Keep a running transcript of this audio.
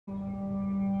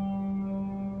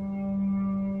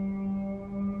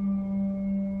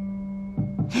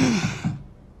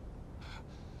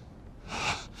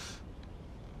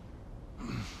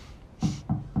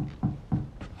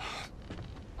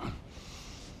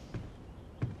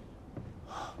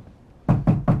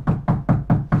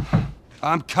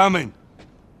I'm coming.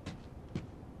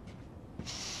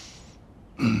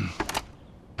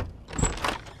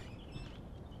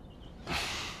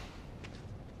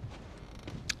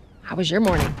 How was your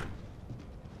morning?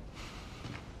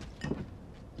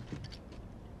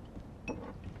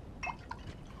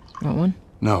 Want one?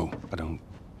 No, I don't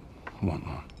want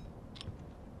one.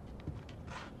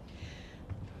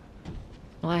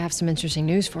 Well, I have some interesting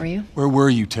news for you. Where were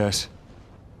you, Tess?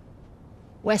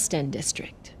 West End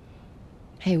District.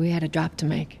 Hey, we had a drop to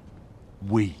make.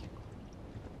 We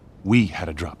had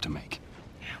a drop to make.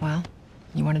 Well,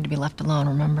 you wanted to be left alone,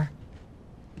 remember?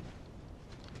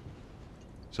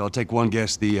 So I'll take one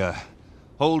guess. The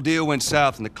whole deal went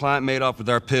south and the client made off with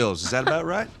our pills. Is that about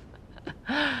right?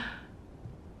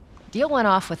 Deal went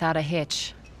off without a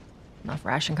hitch. Enough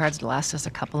ration cards to last us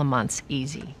a couple of months,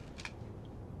 easy.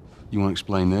 You want to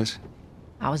explain this?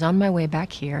 I was on my way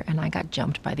back here and I got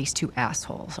jumped by these two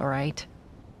assholes, all right?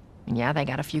 And yeah, they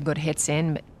got a few good hits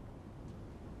in, but...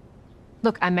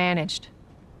 Look, I managed.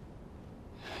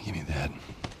 Give me that.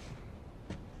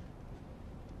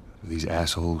 Are these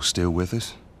assholes still with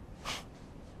us?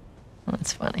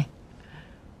 That's funny.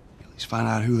 At least find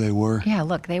out who they were. Yeah,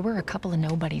 look, they were a couple of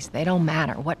nobodies. They don't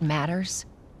matter. What matters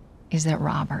is that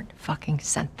Robert fucking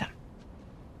sent them.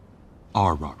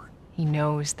 Our Robert. He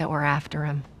knows that we're after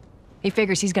him. He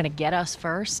figures he's gonna get us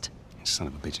first. Son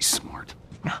of a bitch, he's smart.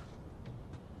 No.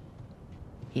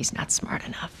 He's not smart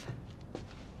enough.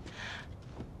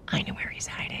 I know where he's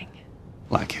hiding.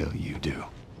 Like hell you do.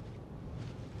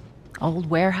 Old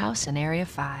warehouse in Area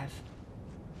 5.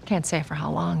 Can't say for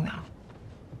how long, though.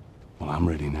 Well, I'm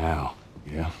ready now,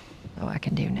 yeah? Oh, I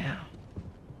can do now.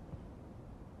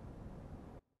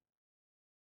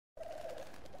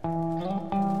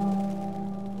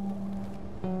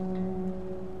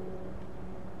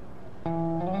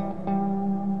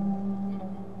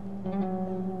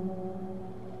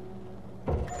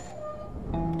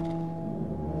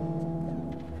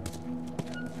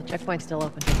 The checkpoint's still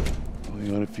open.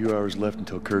 Only got a few hours left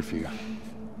until curfew.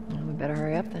 Well, we better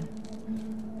hurry up then.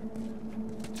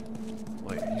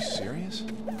 Wait, are you serious?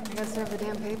 I got served the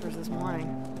damn papers this morning.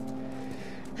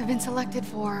 I've been selected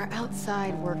for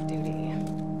outside work duty.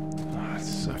 Ah, that's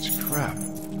such crap.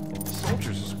 The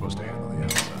soldiers are supposed to handle the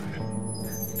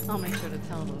outside. I'll make sure to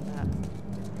tell them that.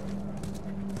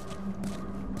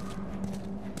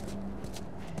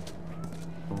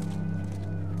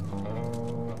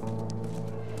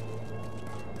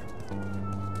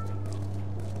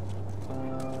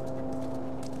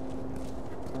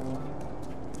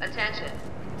 Attention.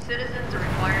 Citizens are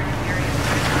required to carry a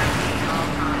certain ID at all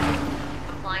times.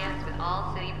 Compliance with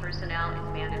all city personnel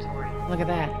is mandatory. Look at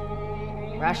that.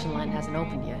 Ration line hasn't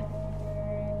opened yet.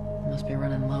 Must be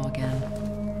running low again.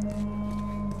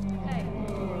 Hey.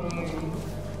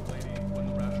 Lady, when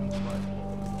the rations arrive.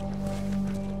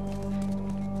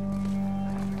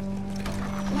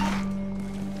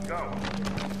 Go.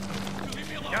 Leave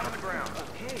me alone. Down on the ground.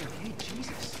 Okay,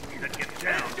 Jesus. Then get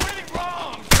down. I didn't do anything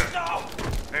wrong.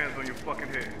 No. Hands on your fucking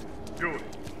head. Do it.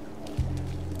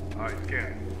 All right, scan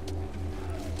it.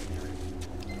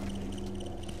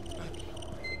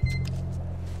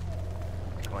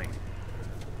 Clean.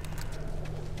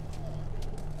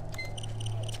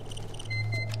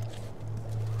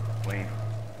 Wayne.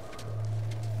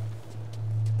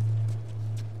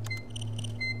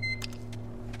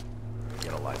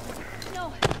 Get a life.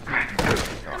 No.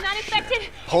 I'm not infected.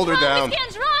 Hold her Wrong. down. This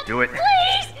scan's wrong. Do it.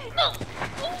 Please. No.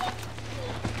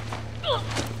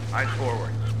 Eyes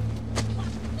forward.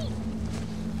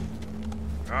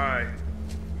 All right.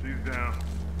 She's down.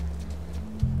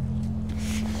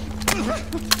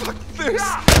 Fuck this!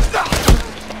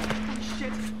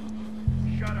 Shit.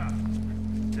 Shut up.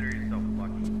 Consider yourself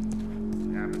lucky.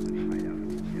 What happens when you hide out in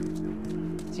the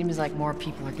gym? Seems like more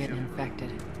people are getting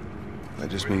infected. That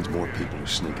just means more people are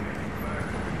sneaking in.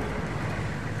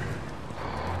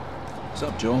 What's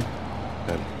up, Joel?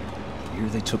 Better. You hear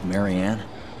they took Mary Ann?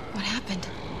 What happened?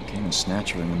 Came and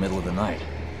snatched her in the middle of the night.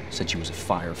 Said she was a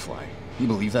firefly. You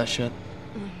believe that shit?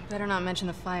 Better not mention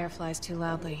the fireflies too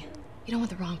loudly. You don't want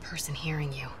the wrong person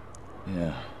hearing you.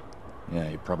 Yeah. Yeah,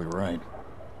 you're probably right.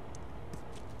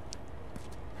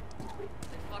 They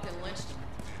fucking lynched him.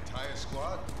 Entire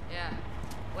squad? Yeah.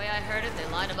 Way I heard it, they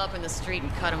lined him up in the street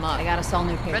and cut him up. They got us all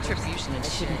new papers. Retribution and They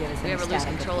shit. shouldn't give us If we any ever lose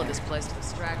static control up of there. this place to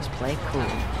distract us. Play cool.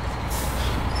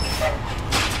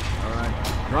 All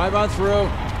right. Drive on through.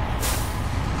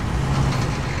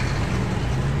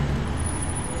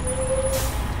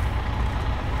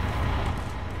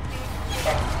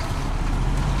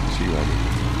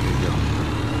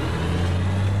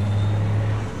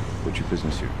 What's your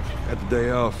business here? Got the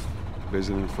day off.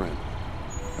 Visiting a friend.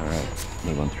 All right,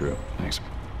 move on through. Thanks.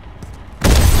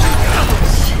 Get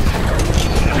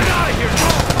out of here!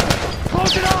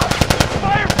 Close it up!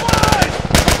 Fireflies!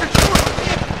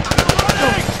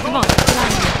 Come on, get out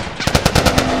of here.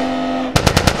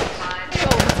 Go,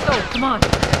 let's go, come on.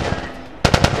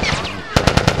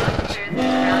 Clear the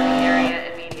surrounding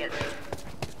area immediately.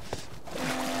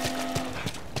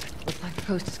 Looks like the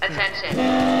coast is clear. Attention.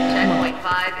 Checkpoint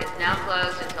 5 is now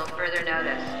closed until further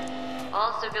notice.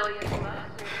 All civilians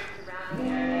must search the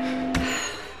surrounding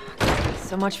area.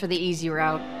 So much for the easy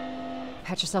route.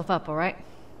 Patch yourself up, all right?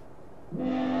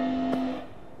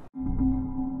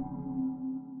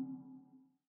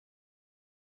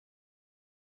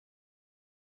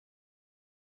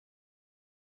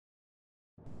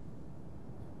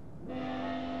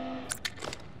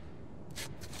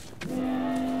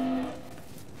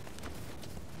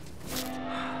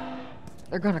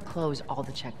 They're gonna close all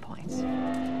the checkpoints.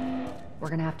 We're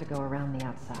gonna have to go around the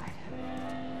outside.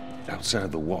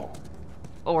 Outside the wall.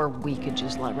 Or we could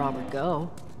just let Robert go.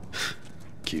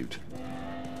 Cute.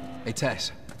 Hey,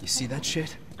 Tess, you see that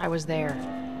shit? I was there.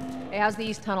 Hey, how's the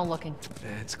east tunnel looking?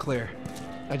 It's clear.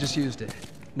 I just used it.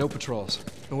 No patrols.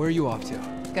 And where are you off to?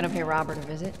 Gonna pay Robert a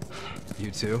visit?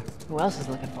 You too? Who else is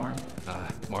looking for him?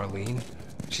 Marlene.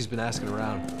 She's been asking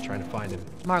around, trying to find him.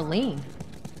 Marlene?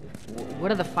 What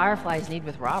do the Fireflies need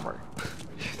with Robert?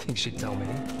 You think she'd tell me?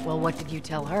 Well, what did you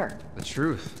tell her? The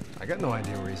truth. I got no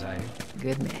idea where he's hiding.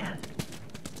 Good man.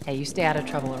 Hey, you stay out of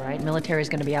trouble, all right? Military's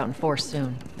gonna be out in force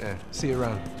soon. Yeah, see you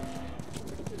around.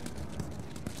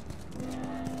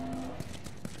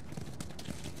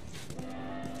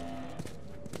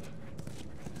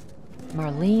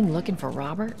 Marlene looking for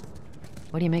Robert?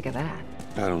 What do you make of that?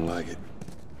 I don't like it.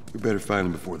 We better find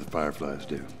him before the Fireflies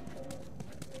do.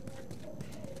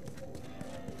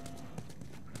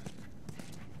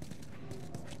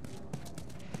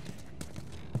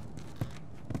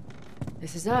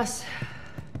 This is us.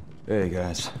 Hey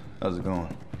guys, how's it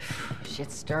going?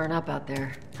 Shit's stirring up out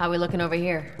there. How we looking over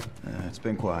here? It's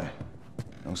been quiet.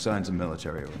 No signs of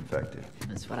military or infected.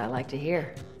 That's what I like to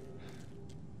hear.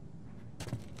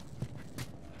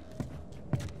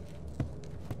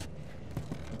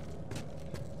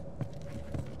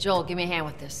 Joel, give me a hand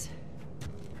with this.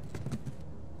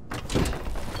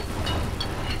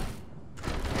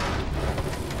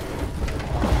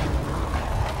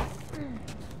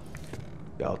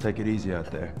 Y'all take it easy out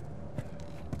there.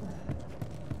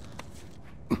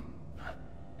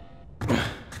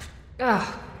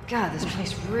 Oh, God, this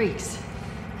place reeks.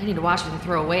 I need to watch what they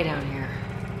throw away down here.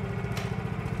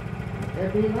 There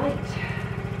be light.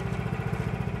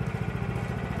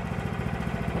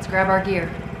 Let's grab our gear.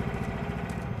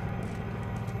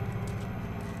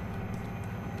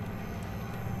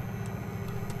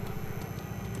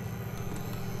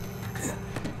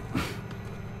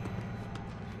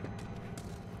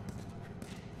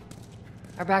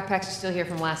 Our backpacks are still here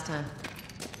from last time.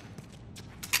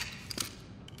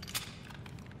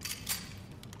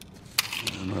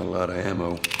 Not a lot of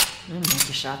ammo. Make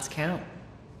the shots count.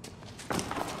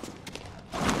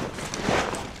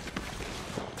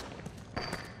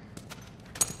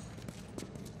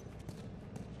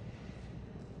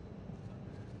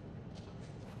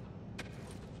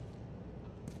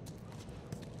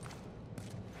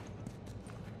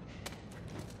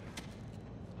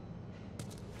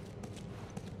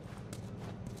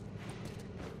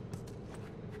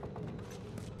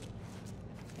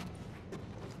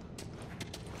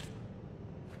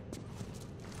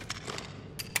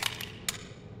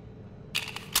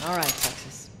 All right,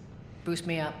 Texas. Boost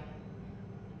me up.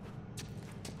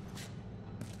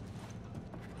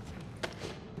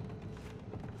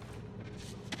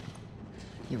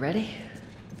 You ready?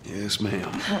 Yes,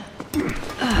 ma'am.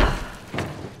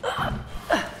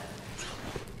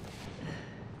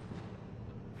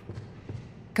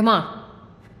 Come on.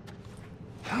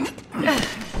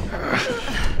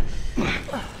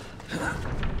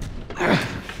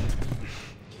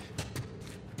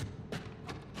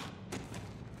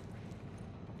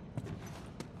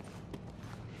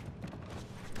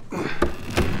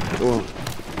 Go on.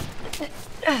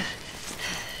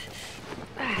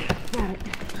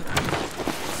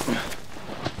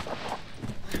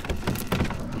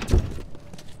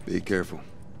 Be careful.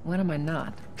 When am I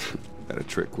not? That a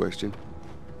trick question?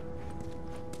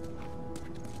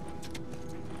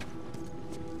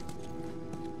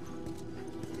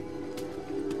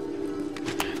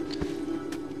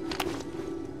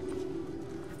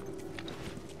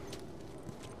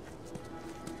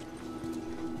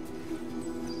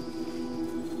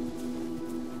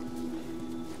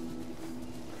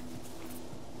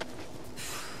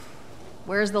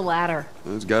 Where's the ladder?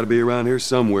 Well, it's gotta be around here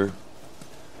somewhere.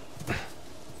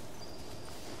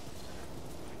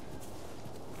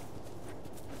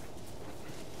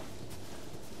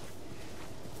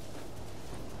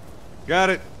 Got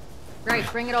it. Great,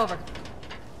 bring it over.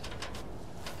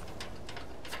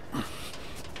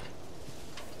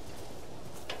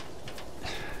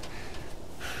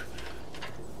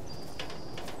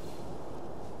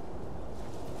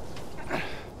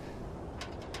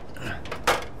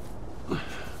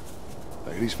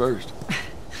 Ladies first.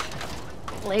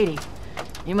 Lady,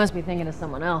 you must be thinking of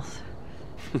someone else.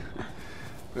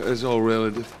 It's all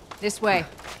relative. This way.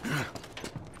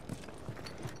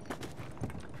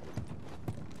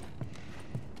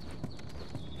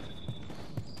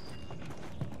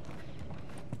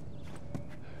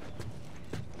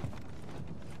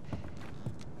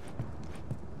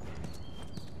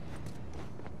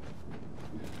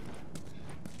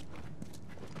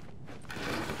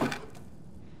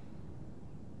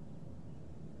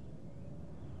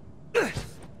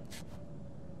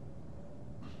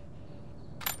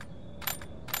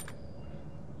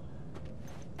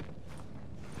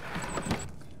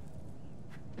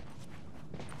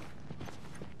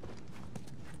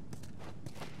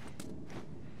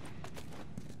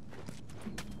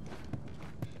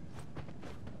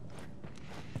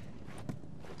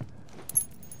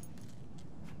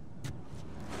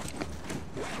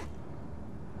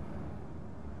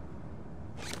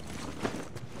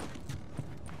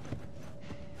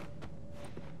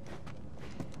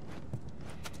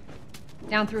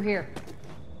 Down through here.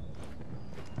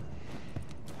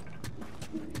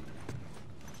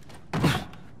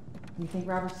 You think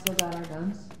Robert's still got our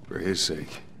guns? For his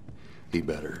sake, he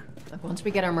better. Look, once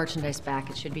we get our merchandise back,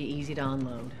 it should be easy to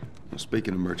unload. Well,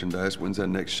 speaking of merchandise, when's that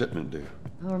next shipment due?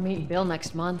 Oh, we're meeting Bill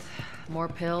next month. More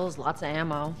pills, lots of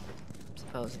ammo.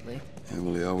 Supposedly.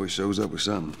 Emily always shows up with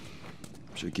something.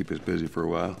 Should keep us busy for a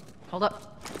while. Hold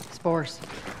up. Spores.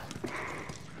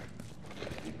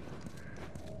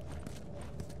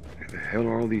 Where the hell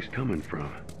are all these coming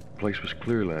from? The place was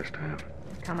clear last time.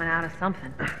 Coming out of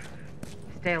something.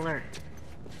 Stay alert.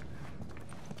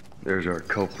 There's our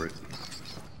culprit.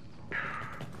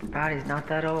 Body's not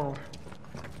that old.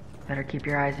 Better keep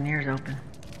your eyes and ears open.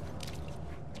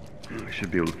 I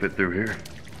should be able to fit through here.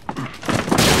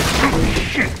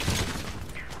 Shit!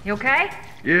 You okay?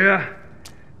 Yeah.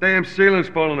 Damn ceiling's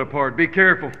falling apart. Be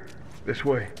careful. This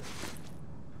way.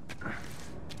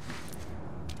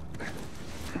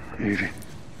 Easy.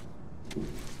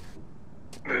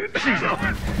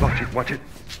 Watch it, watch it.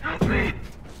 Help me.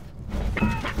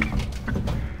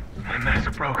 My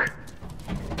mask broke.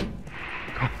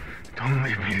 Don't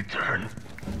leave me to turn.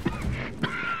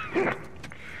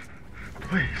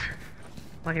 Please.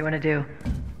 What do you want to do?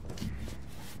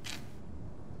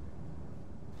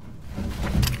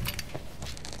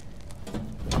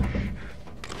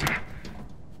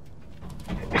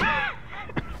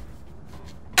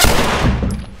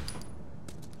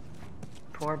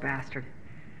 Poor bastard.